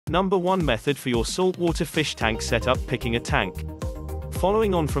Number 1 method for your saltwater fish tank setup: picking a tank.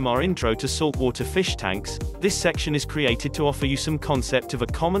 Following on from our intro to saltwater fish tanks, this section is created to offer you some concept of a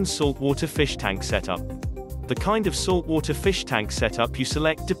common saltwater fish tank setup. The kind of saltwater fish tank setup you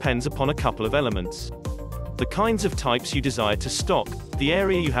select depends upon a couple of elements: the kinds of types you desire to stock, the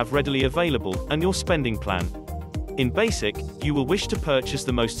area you have readily available, and your spending plan. In basic, you will wish to purchase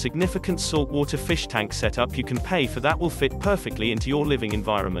the most significant saltwater fish tank setup you can pay for that will fit perfectly into your living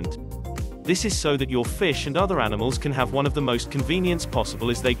environment. This is so that your fish and other animals can have one of the most convenience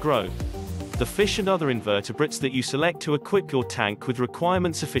possible as they grow. The fish and other invertebrates that you select to equip your tank with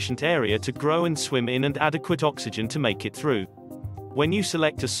requirement sufficient area to grow and swim in and adequate oxygen to make it through. When you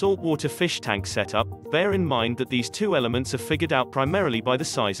select a saltwater fish tank setup, bear in mind that these two elements are figured out primarily by the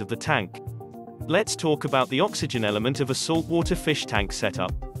size of the tank. Let's talk about the oxygen element of a saltwater fish tank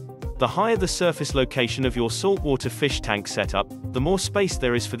setup. The higher the surface location of your saltwater fish tank setup, the more space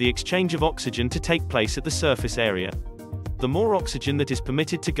there is for the exchange of oxygen to take place at the surface area. The more oxygen that is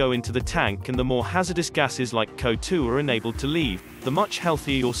permitted to go into the tank and the more hazardous gases like CO2 are enabled to leave, the much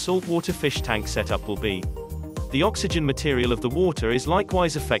healthier your saltwater fish tank setup will be. The oxygen material of the water is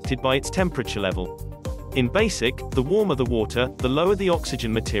likewise affected by its temperature level. In basic, the warmer the water, the lower the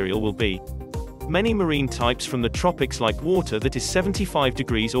oxygen material will be. Many marine types from the tropics like water that is 75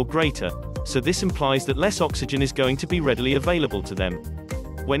 degrees or greater, so this implies that less oxygen is going to be readily available to them.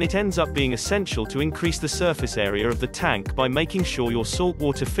 When it ends up being essential to increase the surface area of the tank by making sure your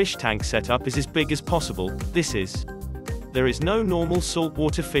saltwater fish tank setup is as big as possible, there is no normal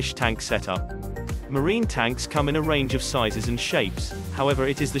saltwater fish tank setup. Marine tanks come in a range of sizes and shapes, however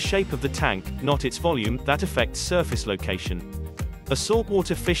it is the shape of the tank, not its volume, that affects surface location. A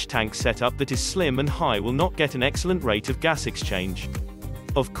saltwater fish tank setup that is slim and high will not get an excellent rate of gas exchange.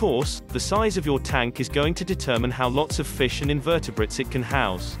 Of course, the size of your tank is going to determine how lots of fish and invertebrates it can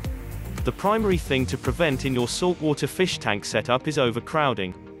house. The primary thing to prevent in your saltwater fish tank setup is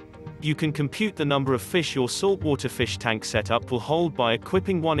overcrowding. You can compute the number of fish your saltwater fish tank setup will hold by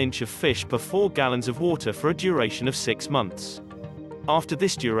equipping 1 inch of fish per 4 gallons of water for a duration of 6 months. After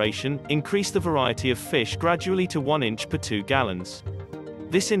this duration, increase the variety of fish gradually to 1 inch per 2 gallons.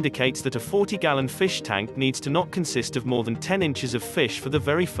 This indicates that a 40-gallon fish tank needs to not consist of more than 10 inches of fish for the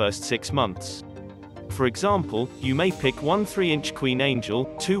very first 6 months. For example, you may pick 1 3-inch queen angel,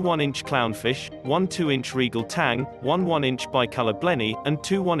 2 1-inch clownfish, 1 2-inch regal tang, 1 1-inch bicolor blenny, and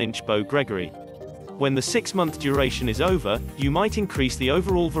 2 1-inch bow gregory. When the 6-month duration is over, you might increase the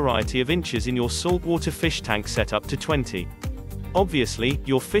overall variety of inches in your saltwater fish tank setup to 20. Obviously,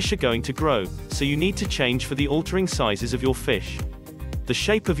 your fish are going to grow, so you need to change for the altering sizes of your fish. The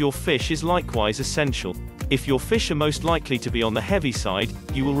shape of your fish is likewise essential. If your fish are most likely to be on the heavy side,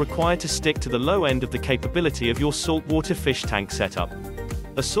 you will require to stick to the low end of the capability of your saltwater fish tank setup.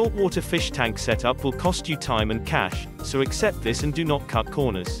 A saltwater fish tank setup will cost you time and cash, so accept this and do not cut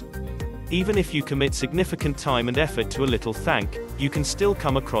corners. Even if you commit significant time and effort to a little tank, you can still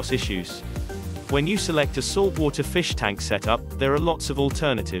come across issues. When you select a saltwater fish tank setup, there are lots of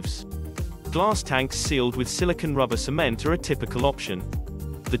alternatives. Glass tanks sealed with silicone rubber cement are a typical option.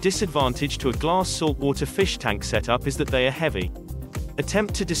 The disadvantage to a glass saltwater fish tank setup is that they are heavy.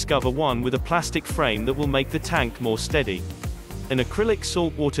 Attempt to discover one with a plastic frame that will make the tank more steady. An acrylic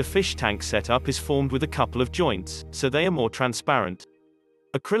saltwater fish tank setup is formed with a couple of joints, so they are more transparent.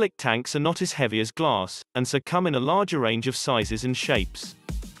 Acrylic tanks are not as heavy as glass, and so come in a larger range of sizes and shapes.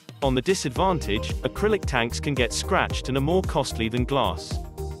 On the disadvantage, acrylic tanks can get scratched and are more costly than glass.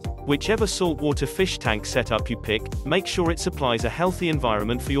 Whichever saltwater fish tank setup you pick, make sure it supplies a healthy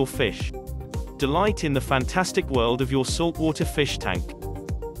environment for your fish. Delight in the fantastic world of your saltwater fish tank.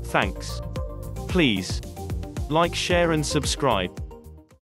 Thanks. Please like, share and subscribe.